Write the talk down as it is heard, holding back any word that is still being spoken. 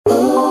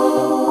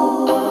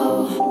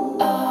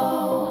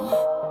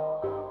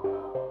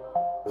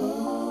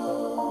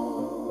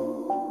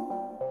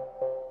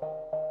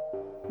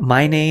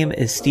My name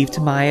is Steve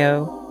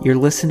Tamayo. You're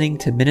listening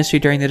to Ministry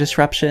During the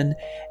Disruption,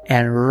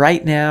 and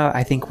right now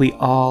I think we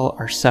all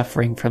are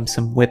suffering from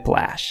some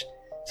whiplash.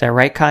 Is that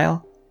right,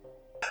 Kyle?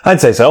 I'd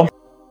say so.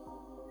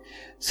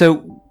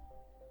 So,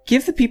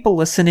 give the people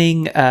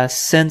listening a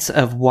sense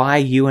of why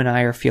you and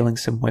I are feeling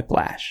some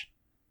whiplash.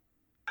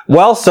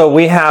 Well, so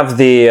we have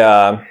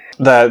the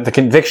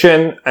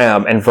conviction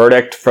and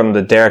verdict from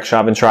the Derek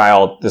Chauvin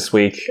trial this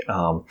week.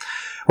 We're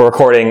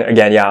recording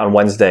again, on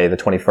Wednesday, the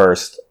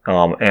 21st,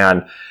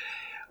 and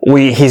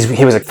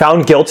he was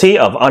found guilty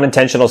of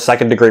unintentional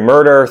second-degree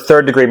murder,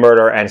 third-degree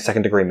murder, and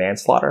second-degree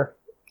manslaughter,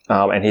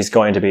 and he's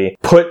going to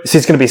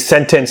be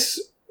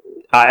sentenced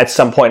at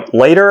some point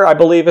later, I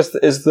believe is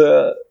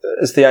the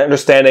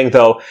understanding.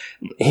 Though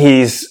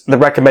the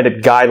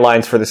recommended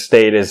guidelines for the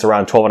state is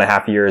around 12 and a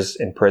half years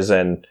in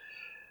prison,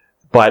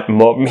 but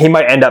he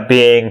might end up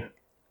being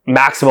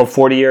maximum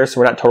 40 years.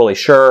 So we're not totally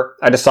sure.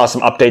 I just saw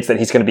some updates that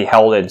he's going to be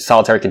held in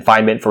solitary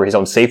confinement for his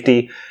own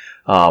safety,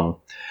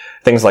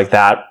 things like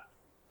that.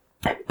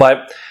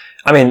 But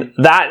I mean,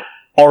 that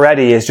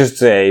already is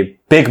just a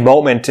big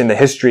moment in the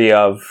history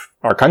of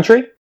our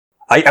country.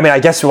 I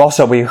guess we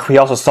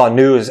also saw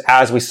news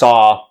as we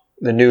saw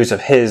the news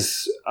of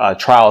his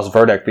trial's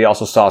verdict. We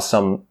also saw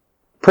some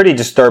pretty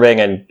disturbing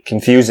and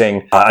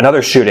confusing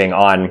another shooting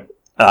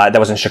that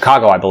was in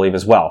Chicago, I believe,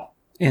 as well.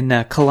 In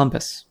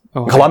Columbus,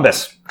 Ohio.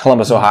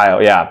 Columbus, Ohio.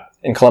 Yeah,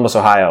 in Columbus,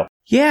 Ohio.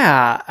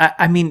 Yeah,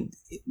 I mean,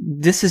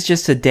 this is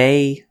just a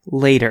day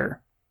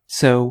later,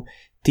 so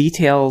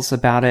details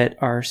about it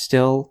are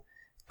still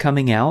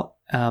coming out.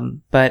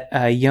 But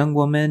a young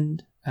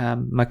woman,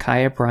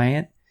 Ma'Khia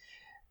Bryant,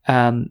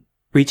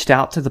 reached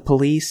out to the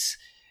police,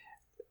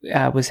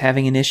 was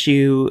having an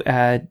issue,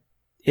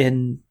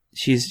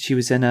 she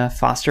was in a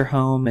foster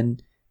home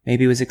and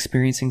maybe was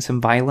experiencing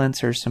some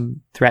violence or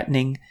some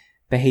threatening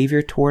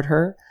behavior toward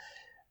her.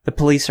 The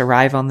police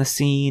arrive on the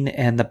scene,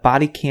 and the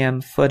body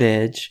cam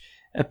footage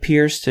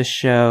appears to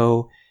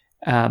show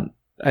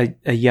a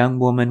young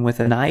woman with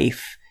a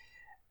knife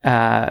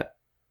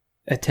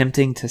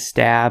attempting to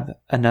stab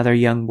another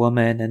young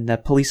woman, and the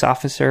police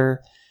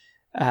officer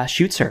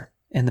shoots her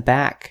in the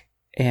back.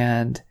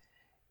 And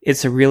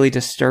it's a really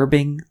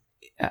disturbing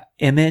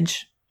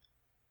image.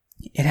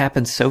 It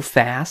happens so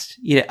fast,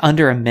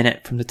 under a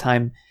minute from the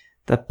time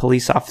the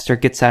police officer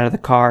gets out of the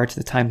car to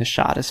the time the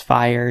shot is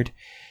fired.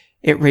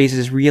 It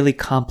raises really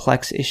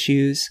complex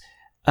issues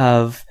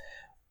of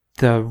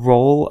the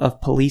role of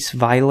police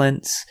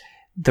violence,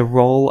 the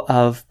role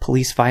of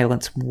police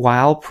violence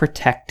while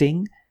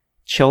protecting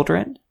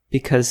children,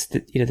 because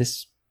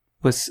this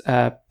was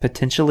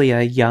potentially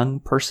a young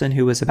person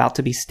who was about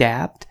to be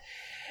stabbed,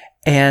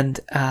 and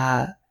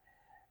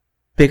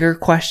bigger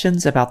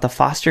questions about the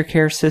foster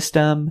care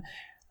system,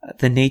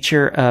 the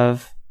nature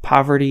of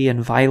poverty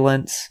and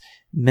violence,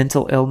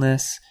 mental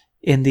illness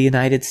in the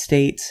United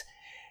States.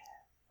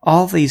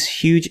 All these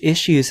huge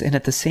issues, and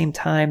at the same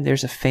time,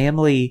 there's a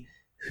family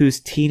whose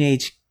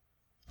teenage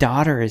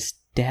daughter is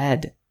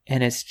dead,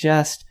 and it's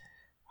just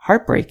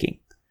heartbreaking.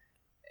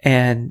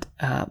 And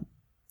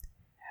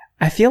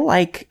I feel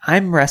like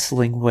I'm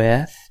wrestling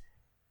with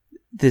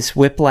this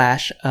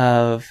whiplash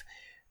of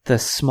the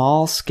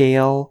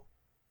small-scale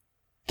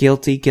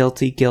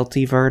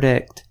guilty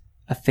verdict,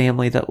 a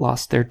family that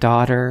lost their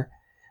daughter,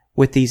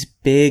 with these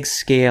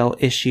big-scale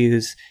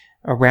issues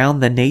around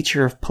the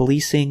nature of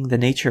policing, the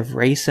nature of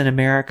race in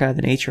America,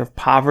 the nature of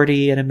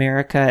poverty in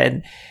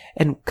America,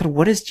 and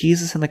what does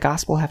Jesus and the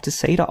gospel have to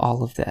say to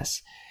all of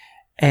this?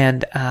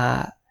 And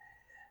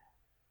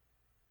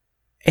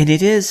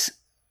it is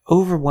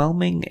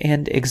overwhelming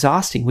and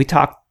exhausting. We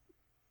talked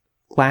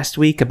last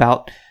week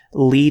about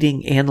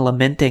leading and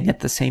lamenting at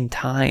the same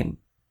time.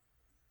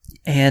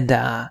 And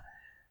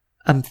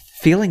I'm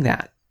feeling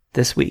that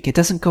this week. It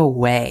doesn't go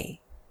away.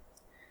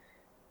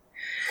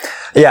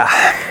 Yeah,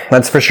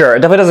 that's for sure.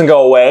 It definitely doesn't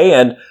go away.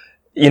 And,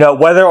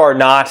 whether or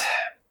not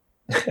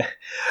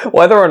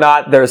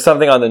there's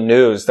something on the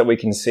news that we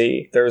can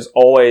see,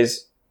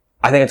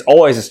 I think it's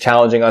always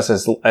challenging us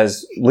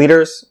as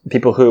leaders,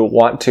 people who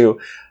want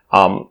to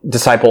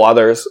disciple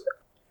others,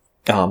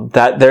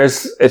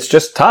 it's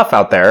just tough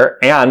out there,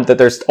 and that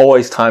there's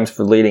always times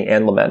for leading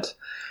and lament.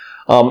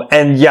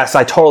 And yes,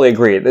 I totally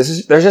agree.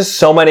 There's just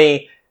so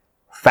many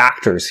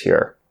factors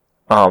here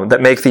that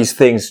make these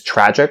things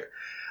tragic.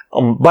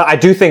 But I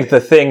do think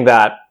the thing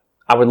that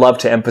I would love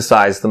to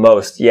emphasize the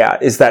most,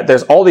 is that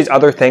there's all these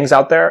other things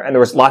out there, and there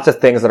was lots of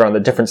things that are on the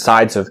different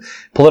sides of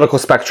political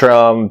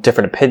spectrum,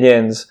 different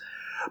opinions.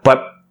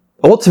 But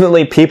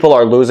ultimately, people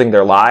are losing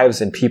their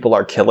lives and people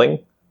are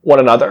killing one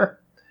another.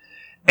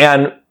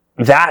 And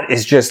that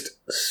is just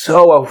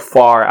so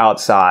far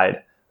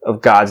outside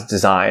of God's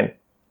design.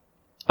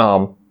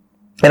 And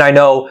I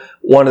know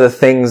one of the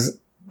things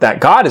that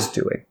God is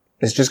doing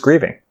is just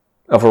grieving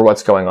over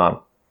what's going on.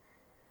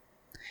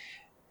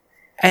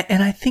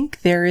 And I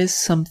think there is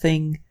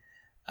something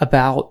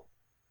about,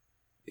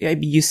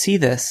 you see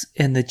this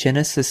in the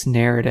Genesis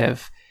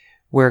narrative,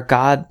 where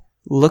God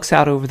looks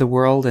out over the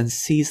world and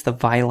sees the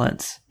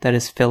violence that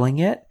is filling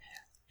it,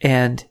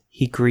 and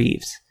he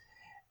grieves.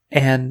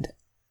 And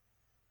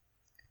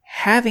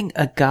having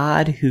a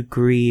God who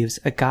grieves,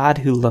 a God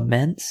who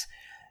laments,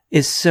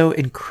 is so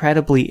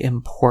incredibly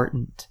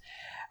important.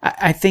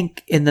 I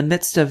think in the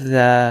midst of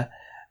the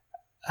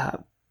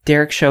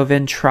Derek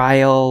Chauvin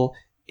trial,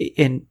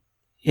 in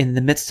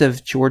the midst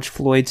of George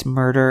Floyd's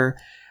murder,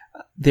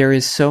 there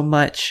is so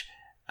much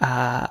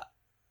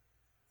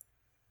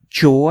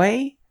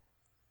joy,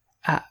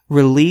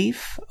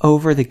 relief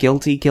over the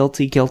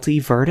guilty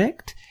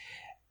verdict.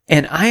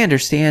 And I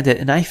understand it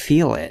and I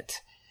feel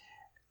it.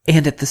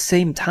 And at the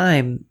same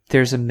time,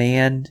 there's a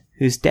man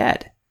who's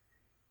dead.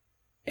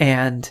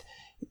 And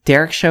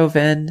Derek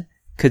Chauvin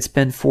could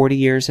spend 40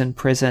 years in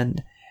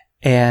prison,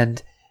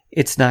 and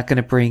it's not going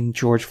to bring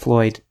George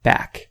Floyd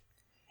back.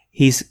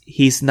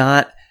 He's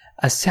not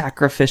a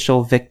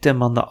sacrificial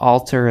victim on the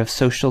altar of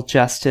social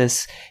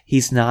justice.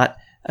 He's not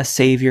a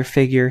savior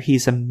figure.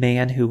 He's a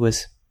man who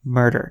was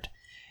murdered.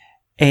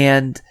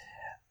 And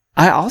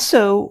I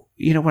also,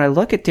 when I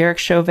look at Derek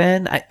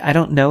Chauvin, I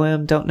don't know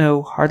him, don't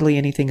know hardly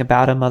anything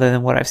about him other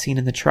than what I've seen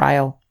in the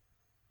trial.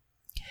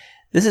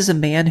 This is a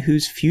man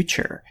whose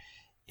future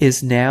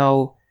is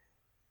now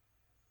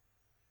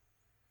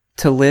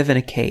to live in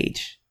a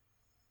cage,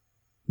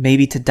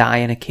 maybe to die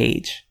in a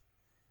cage.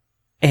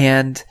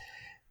 And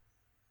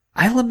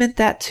I lament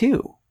that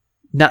too.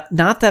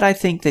 Not that I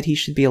think that he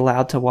should be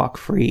allowed to walk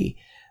free,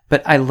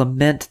 but I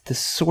lament the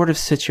sort of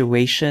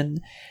situation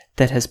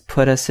that has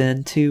put us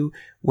into,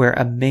 where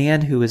a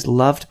man who is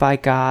loved by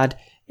God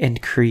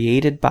and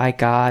created by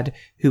God,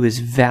 who is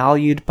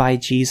valued by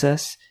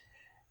Jesus,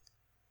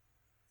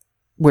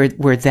 where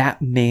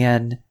that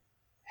man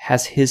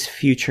has his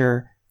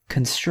future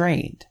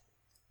constrained.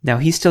 Now,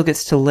 he still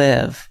gets to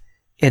live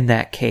in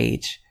that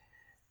cage,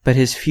 but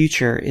his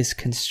future is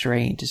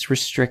constrained, is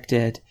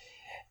restricted,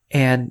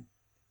 and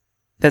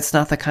that's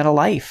not the kind of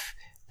life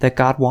that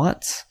God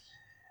wants.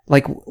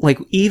 Like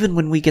even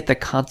when we get the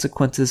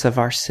consequences of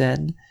our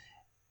sin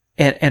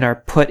and are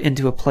put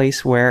into a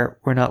place where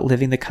we're not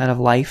living the kind of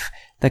life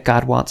that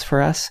God wants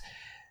for us,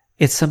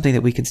 it's something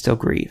that we can still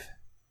grieve.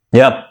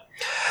 Yeah.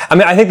 I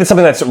mean, I think that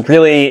something that's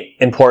really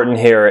important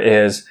here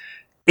is,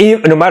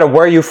 no matter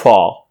where you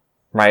fall,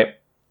 right?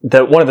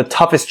 One of the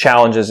toughest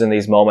challenges in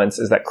these moments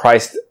is that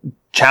Christ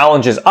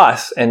challenges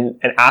us and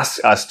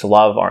asks us to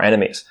love our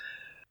enemies.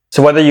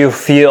 So whether you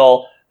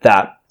feel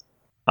that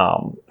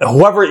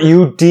whoever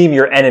you deem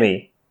your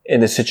enemy in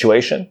this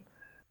situation,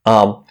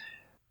 for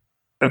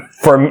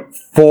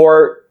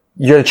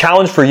the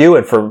challenge for you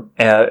and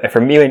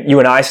for me and you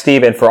and I,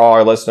 Steve, and for all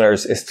our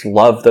listeners, is to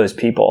love those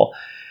people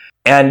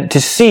and to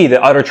see the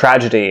utter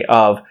tragedy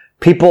of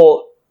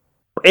people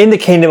in the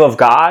kingdom of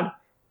God.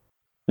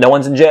 No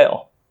one's in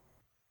jail.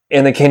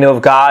 In the kingdom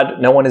of God,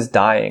 no one is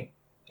dying.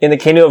 In the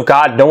kingdom of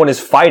God, no one is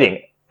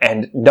fighting,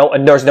 and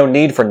there's no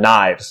need for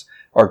knives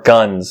or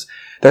guns.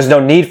 There's no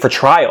need for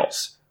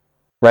trials,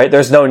 right?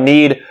 There's no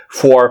need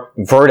for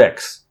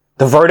verdicts.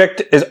 The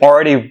verdict is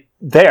already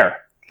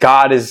there.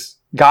 God is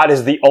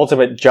the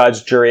ultimate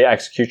judge, jury,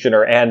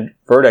 executioner, and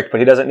verdict, but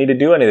he doesn't need to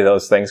do any of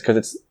those things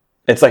because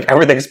it's like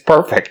everything's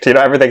perfect,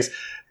 everything's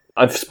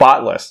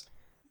spotless.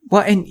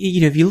 Well, and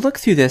if you look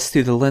through this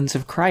through the lens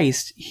of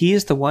Christ, he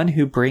is the one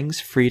who brings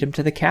freedom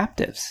to the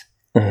captives.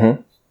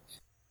 Mm-hmm.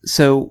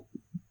 So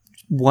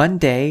one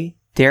day,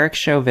 Derek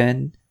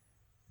Chauvin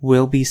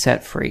will be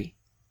set free.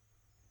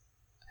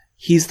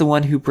 He's the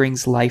one who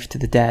brings life to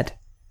the dead.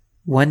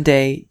 One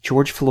day,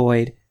 George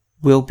Floyd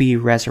will be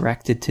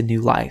resurrected to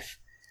new life.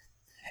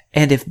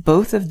 And if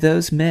both of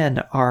those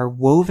men are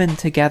woven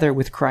together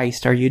with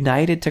Christ, are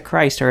united to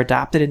Christ, are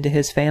adopted into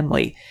his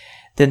family,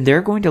 then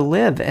they're going to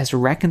live as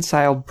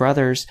reconciled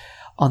brothers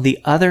on the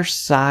other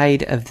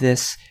side of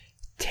this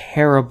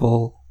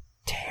terrible,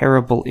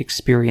 terrible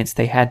experience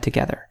they had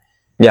together.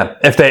 Yeah,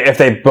 if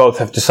they both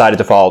have decided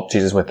to follow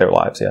Jesus with their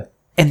lives, yeah.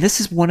 And this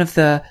is one of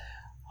the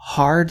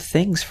hard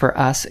things for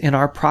us in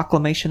our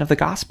proclamation of the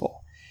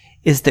gospel,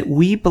 is that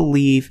we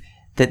believe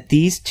that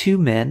these two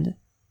men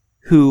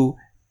who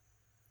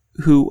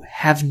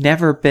have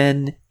never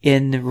been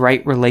in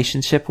right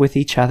relationship with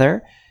each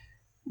other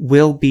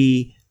will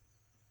be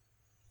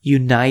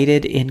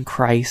united in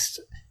Christ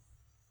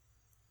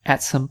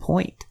at some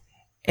point.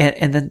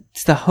 And then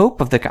it's the hope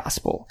of the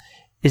gospel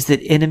is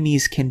that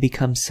enemies can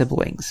become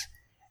siblings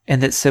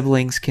and that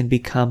siblings can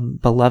become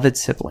beloved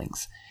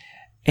siblings.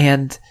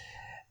 And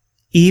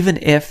even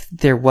if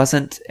there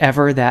wasn't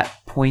ever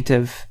that point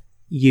of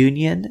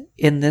union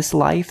in this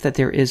life, that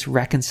there is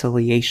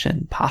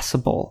reconciliation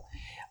possible,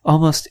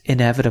 almost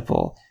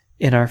inevitable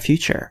in our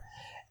future.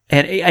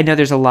 And I know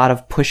there's a lot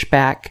of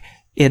pushback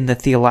in the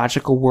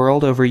theological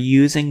world over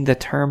using the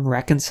term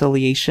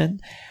reconciliation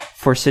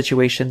for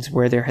situations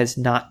where there has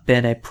not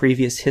been a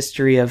previous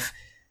history of,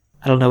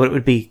 I don't know what it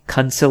would be,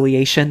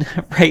 conciliation,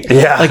 right?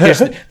 Yeah.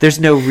 Like there's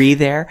no re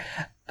there.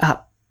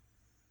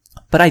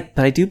 But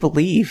I do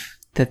believe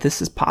that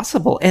this is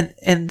possible.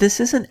 And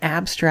this is an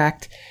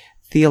abstract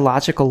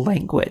theological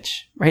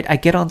language, right? I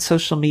get on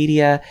social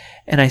media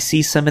and I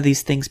see some of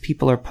these things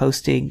people are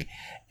posting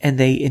and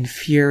they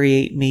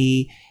infuriate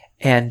me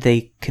and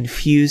they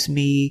confuse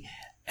me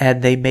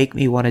and they make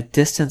me want to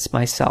distance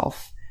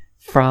myself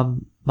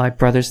from my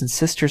brothers and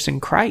sisters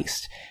in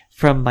Christ,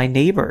 from my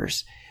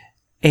neighbors.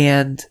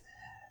 And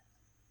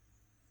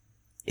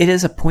it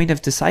is a point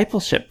of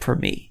discipleship for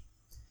me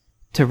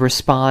to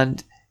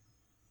respond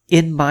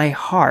in my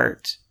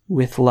heart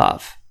with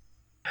love.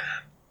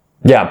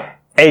 Yeah.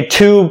 A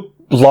too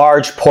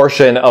large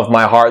portion of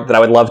my heart that I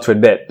would love to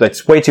admit,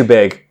 that's way too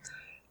big,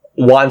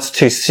 wants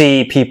to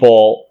see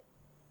people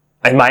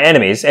and my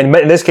enemies, and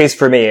in this case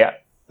for me,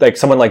 like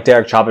someone like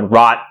Derek Chauvin,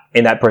 rot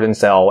in that prison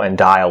cell and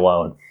die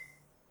alone.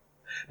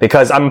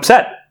 Because I'm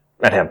upset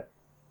at him,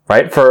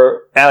 right?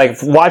 For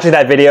watching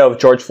that video of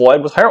George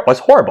Floyd was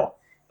horrible.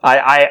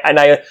 I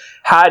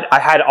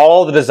had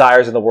all the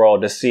desires in the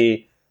world to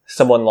see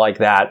someone like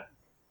that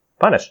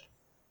punished.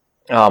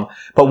 But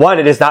one,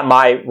 it is not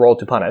my role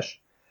to punish.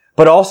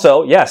 But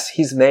also, yes,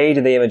 he's made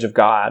in the image of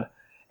God.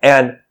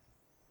 And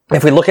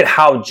if we look at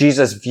how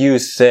Jesus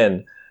views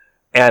sin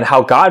and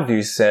how God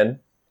views sin,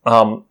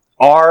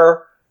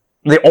 are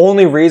the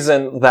only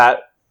reason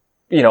that,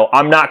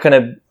 I'm not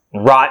going to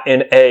rot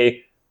in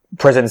a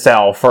prison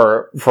cell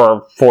for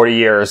 40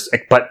 years,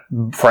 but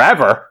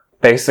forever,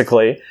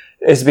 basically,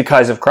 is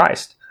because of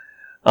Christ.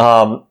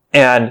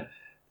 And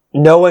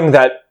knowing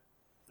that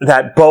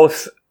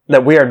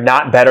we are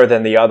not better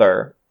than the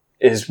other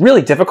is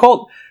really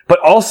difficult, but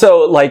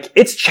also,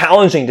 it's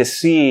challenging to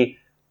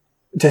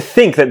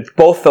think that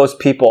both those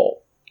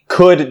people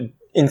could,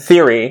 in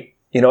theory,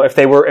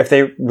 if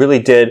they really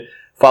did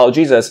follow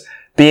Jesus,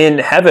 be in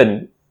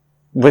heaven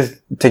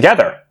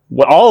together.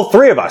 Well, all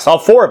three of us, all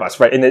four of us,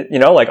 right?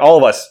 All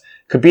of us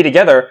could be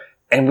together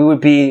and we would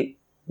be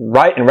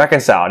right and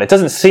reconciled. It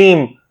almost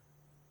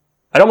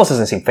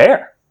doesn't seem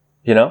fair,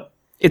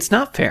 It's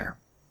not fair.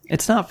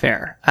 It's not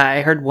fair.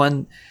 I heard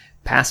one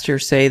pastor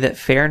say that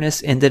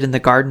fairness ended in the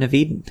Garden of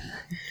Eden.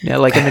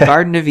 In the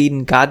Garden of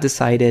Eden, God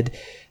decided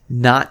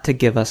not to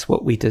give us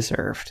what we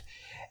deserved,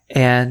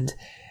 and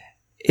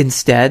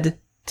instead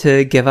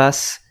to give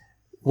us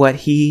what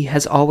he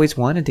has always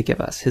wanted to give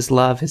us: his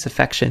love, his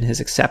affection, his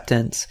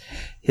acceptance,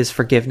 his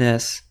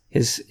forgiveness,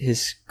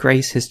 his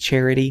grace, his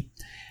charity.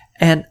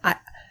 And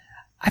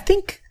I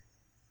think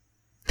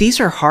these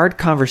are hard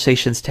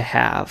conversations to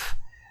have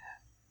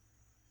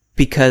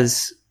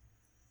because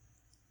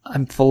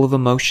I'm full of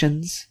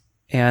emotions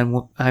and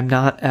I'm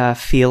not a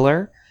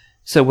feeler.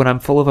 So when I'm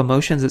full of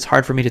emotions, it's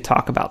hard for me to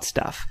talk about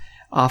stuff.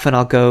 Often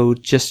I'll go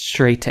just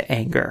straight to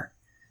anger.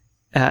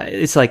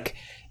 It's like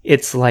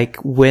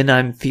when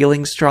I'm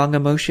feeling strong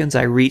emotions,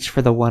 I reach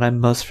for the one I'm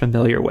most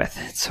familiar with.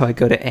 So I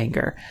go to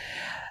anger.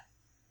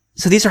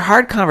 So these are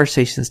hard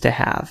conversations to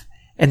have,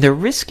 and they're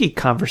risky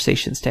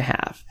conversations to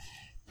have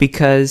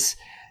because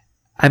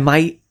I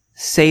might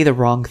say the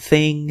wrong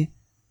thing.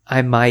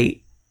 I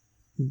might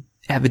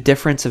have a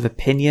difference of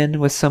opinion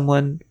with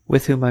someone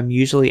with whom I'm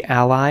usually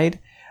allied.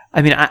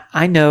 I mean,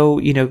 I know,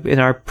 in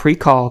our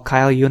pre-call,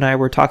 Kyle, you and I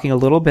were talking a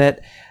little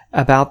bit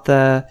about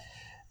the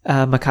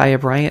Ma'Khia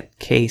Bryant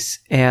case,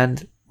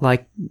 and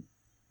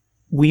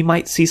we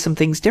might see some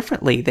things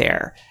differently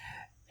there.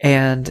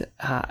 And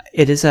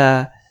it is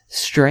a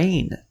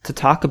strain to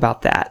talk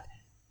about that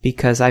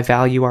because I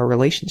value our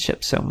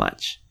relationship so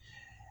much.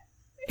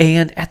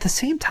 And at the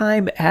same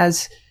time,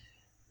 as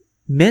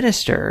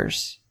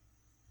ministers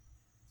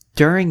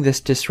during this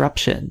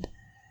disruption,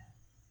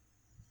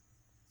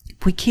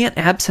 we can't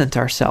absent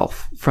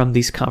ourselves from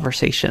these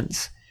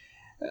conversations.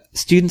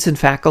 Students and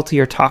faculty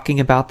are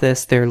talking about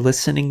this. They're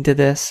listening to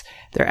this.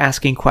 They're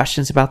asking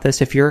questions about this.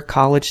 If you're a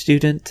college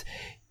student,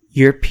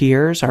 your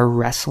peers are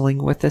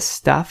wrestling with this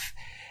stuff.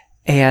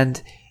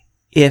 And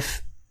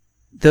if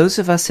those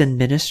of us in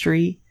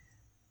ministry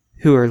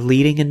who are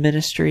leading in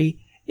ministry,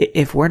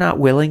 if we're not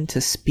willing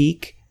to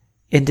speak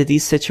into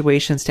these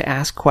situations, to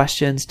ask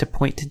questions, to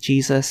point to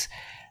Jesus,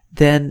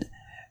 then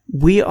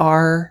we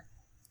are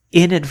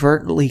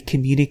inadvertently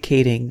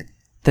communicating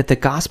that the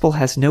gospel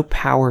has no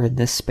power in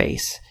this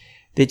space,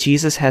 that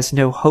Jesus has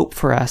no hope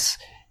for us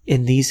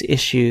in these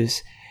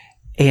issues,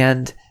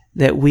 and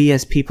that we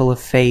as people of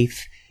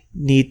faith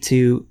need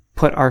to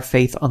put our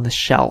faith on the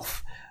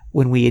shelf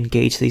when we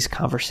engage these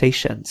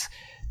conversations,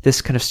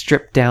 this kind of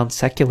stripped down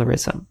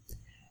secularism.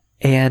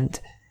 And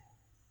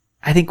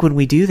I think when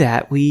we do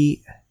that,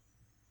 we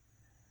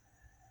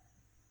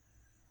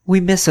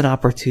miss an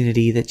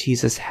opportunity that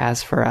Jesus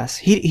has for us.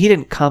 He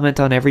didn't comment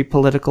on every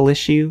political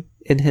issue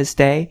in his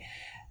day,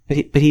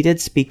 but he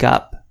did speak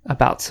up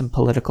about some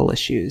political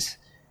issues.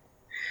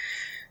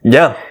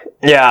 Yeah.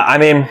 I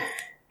mean,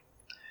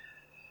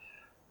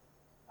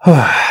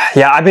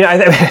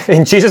 I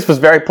mean, Jesus was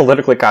very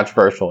politically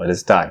controversial at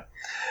his time.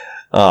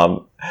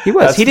 He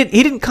was. He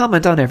didn't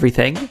comment on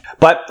everything,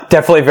 but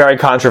definitely very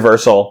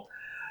controversial.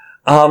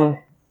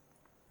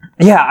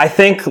 I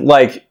think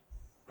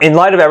in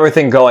light of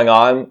everything going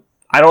on,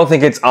 I don't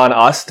think it's on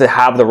us to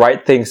have the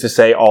right things to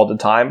say all the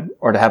time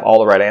or to have all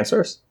the right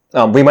answers.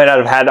 We might not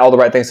have had all the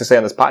right things to say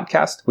on this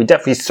podcast.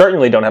 We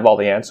certainly don't have all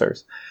the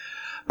answers.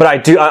 But I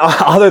do,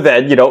 other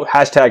than,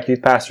 hashtag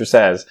Youth Pastor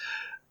says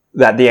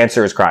that the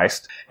answer is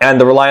Christ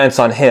and the reliance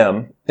on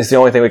him is the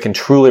only thing we can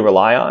truly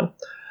rely on.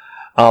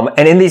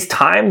 And in these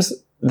times,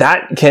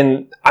 I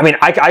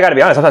gotta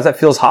be honest, sometimes that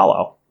feels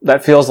hollow.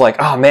 That feels like,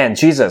 oh man,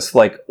 Jesus,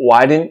 like,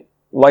 why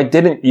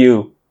didn't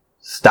you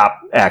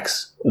stop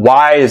X?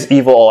 Why is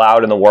evil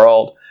allowed in the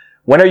world?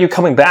 When are you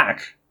coming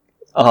back?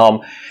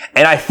 And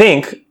I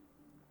think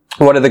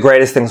one of the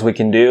greatest things we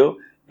can do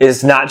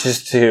is not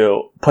just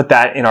to put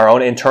that in our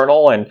own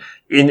internal and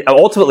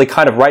ultimately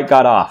kind of write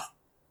God off,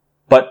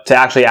 but to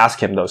actually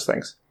ask him those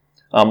things.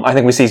 I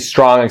think we see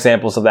strong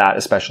examples of that,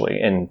 especially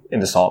in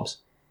the Psalms.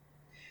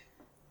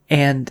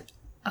 And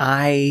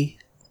I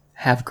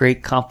have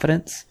great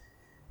confidence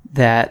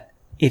that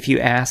if you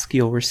ask,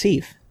 you'll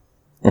receive.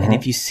 Mm-hmm. And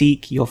if you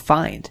seek, you'll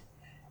find.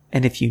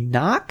 And if you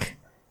knock,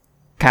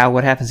 Kyle,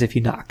 what happens if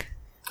you knock?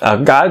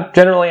 God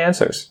generally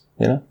answers,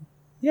 you know?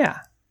 Yeah.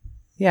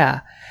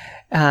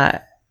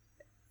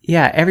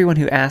 Everyone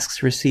who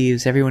asks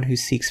receives. Everyone who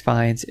seeks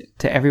finds.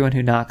 To everyone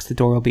who knocks, the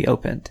door will be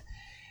opened.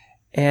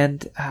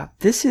 And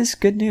this is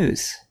good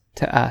news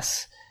to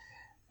us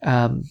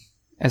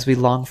as we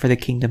long for the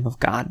kingdom of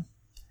God.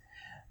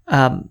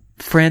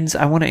 Friends,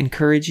 I want to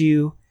encourage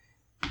you,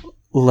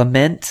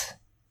 lament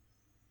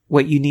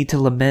what you need to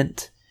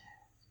lament.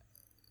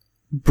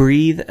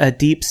 Breathe a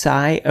deep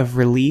sigh of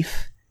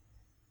relief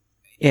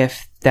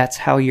if that's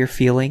how you're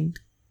feeling.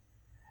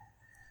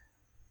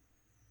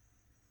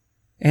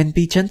 And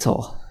be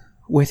gentle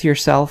with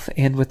yourself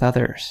and with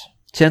others.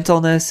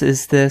 Gentleness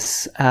is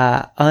this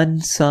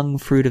unsung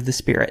fruit of the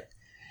Spirit.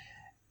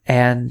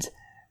 And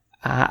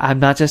I'm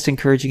not just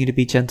encouraging you to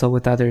be gentle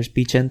with others,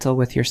 be gentle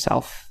with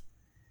yourself.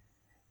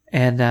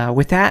 And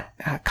with that,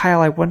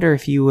 Kyle, I wonder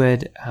if you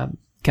would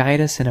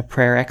guide us in a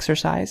prayer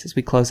exercise as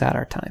we close out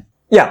our time.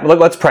 Yeah,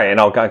 let's pray, and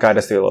I'll guide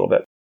us through a little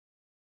bit.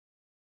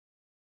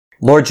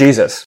 Lord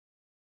Jesus,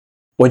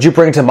 would you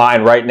bring to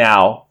mind right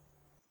now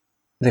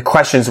the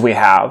questions we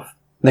have,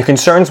 the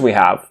concerns we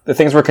have, the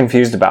things we're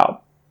confused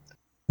about,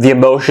 the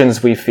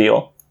emotions we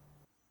feel,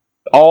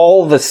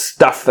 all the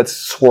stuff that's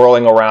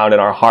swirling around in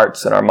our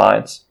hearts and our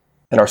minds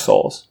and our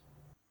souls.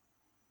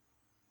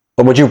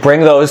 But would you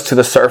bring those to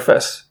the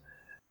surface?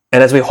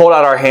 And as we hold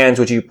out our hands,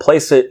 would you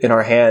place it in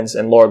our hands?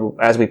 And Lord,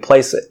 as we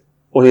place it,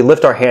 would we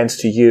lift our hands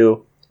to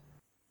you?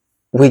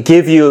 We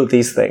give you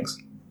these things.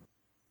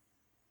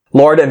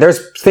 Lord, and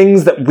there's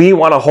things that we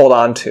want to hold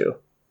on to.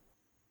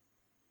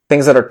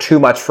 Things that are too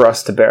much for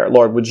us to bear.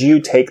 Lord, would you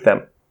take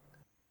them?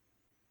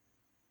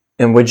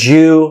 And would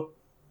you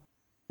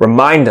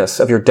remind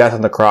us of your death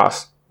on the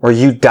cross, where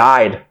you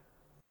died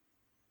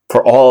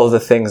for all of the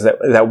things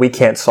that we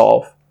can't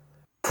solve,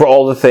 for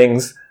all the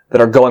things that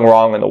are going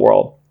wrong in the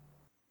world.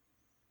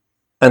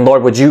 And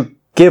Lord, would you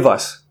give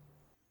us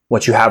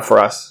what you have for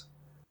us?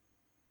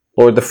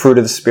 Lord, the fruit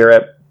of the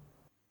Spirit,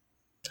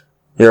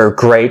 your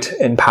great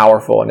and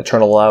powerful and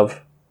eternal love.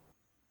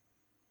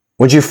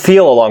 Would you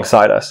feel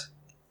alongside us?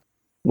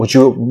 Would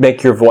you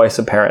make your voice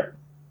apparent?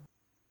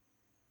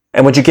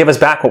 And would you give us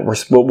back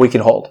what we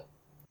can hold?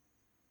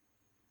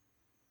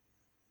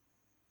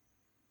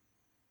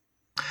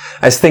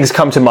 As things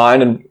come to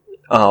mind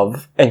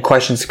and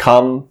questions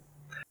come,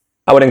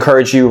 I would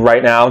encourage you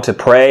right now to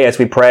pray as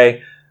we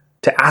pray,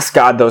 to ask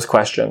God those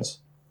questions,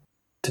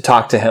 to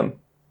talk to him.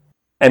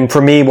 And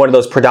for me, one of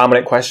those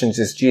predominant questions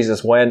is,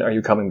 Jesus, when are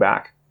you coming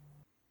back?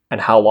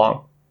 And how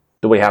long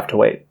do we have to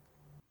wait?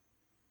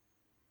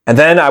 And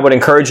then I would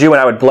encourage you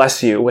and I would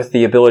bless you with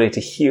the ability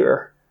to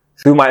hear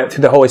through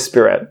the Holy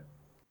Spirit,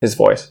 his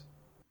voice,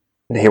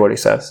 and to hear what he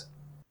says.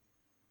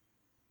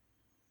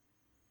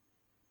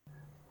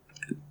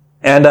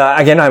 And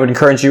again, I would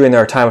encourage you in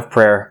our time of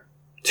prayer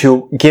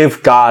to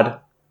give God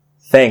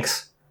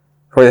thanks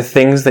for the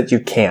things that you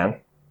can.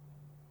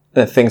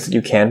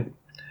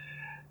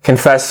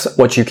 Confess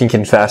what you can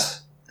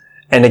confess.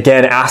 And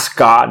again, ask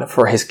God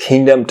for his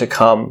kingdom to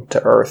come to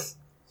earth,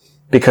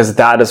 because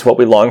that is what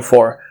we long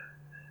for.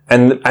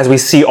 And as we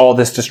see all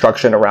this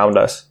destruction around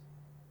us,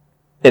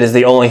 it is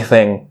the only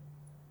thing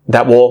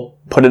that will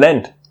put an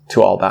end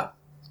to all that.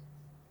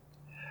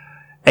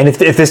 And if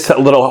this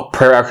little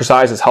prayer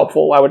exercise is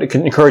helpful, I would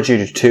encourage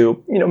you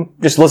to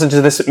just listen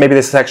to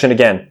this section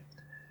again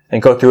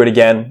and go through it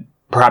again.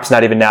 Perhaps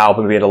not even now,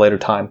 but maybe at a later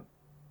time.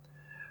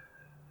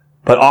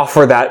 But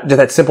offer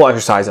that simple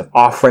exercise of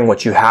offering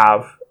what you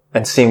have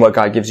and seeing what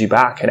God gives you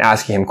back and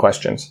asking him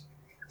questions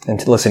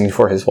and listening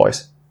for his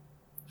voice.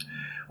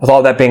 With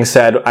all that being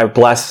said, I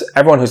bless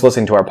everyone who's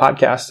listening to our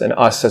podcast and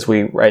us as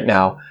we right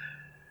now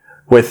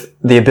with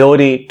the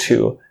ability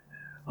to,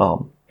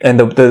 and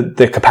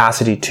the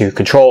capacity to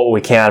control what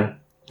we can,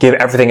 give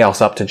everything else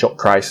up to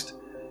Christ,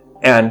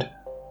 and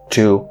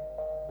to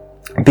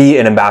be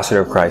an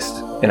ambassador of Christ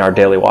in our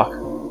daily walk.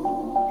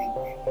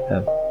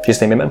 In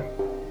Jesus' name, amen.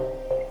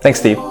 Thanks,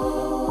 Steve.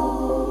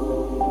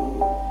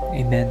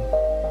 Amen.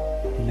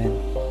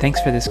 Thanks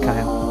for this,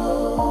 Kyle.